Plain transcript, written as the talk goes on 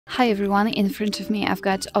Hi everyone, in front of me I've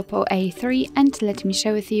got OPPO A3 and let me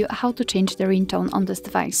share with you how to change the ringtone on this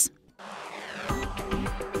device.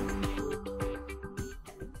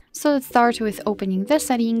 So let's start with opening the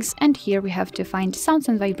settings, and here we have to find sounds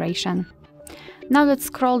and vibration. Now let's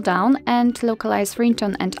scroll down and localize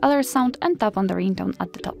ringtone and other sound and tap on the ringtone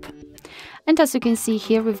at the top. And as you can see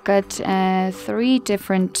here, we've got three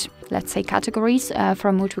different, let's say, categories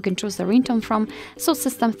from which we can choose the ringtone from. So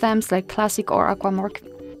system themes like classic or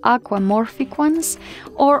aquamorphic ones,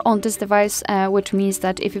 or on this device, which means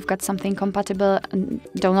that if you've got something compatible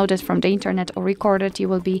downloaded from the internet or recorded, you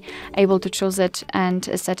will be able to choose it and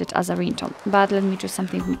set it as a ringtone. But let me choose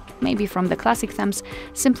something maybe from the classic themes.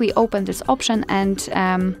 Simply open this option, and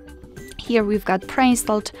here we've got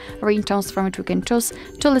pre-installed ringtones from which we can choose.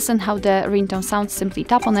 To listen how the ringtone sounds, simply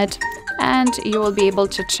tap on it and you will be able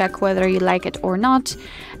to check whether you like it or not.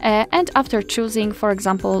 And after choosing, for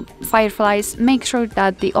example, fireflies, make sure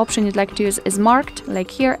that the option you'd like to use is marked,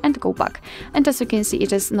 like here, and go back. And as you can see,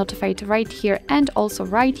 it is notified right here and also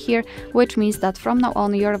right here, which means that from now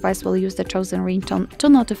on your device will use the chosen ringtone to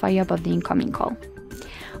notify you about the incoming call.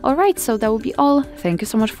 Alright, so that will be all. Thank you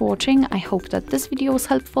so much for watching. I hope that this video was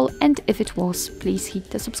helpful, and if it was, please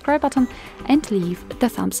hit the subscribe button and leave the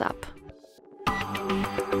thumbs up.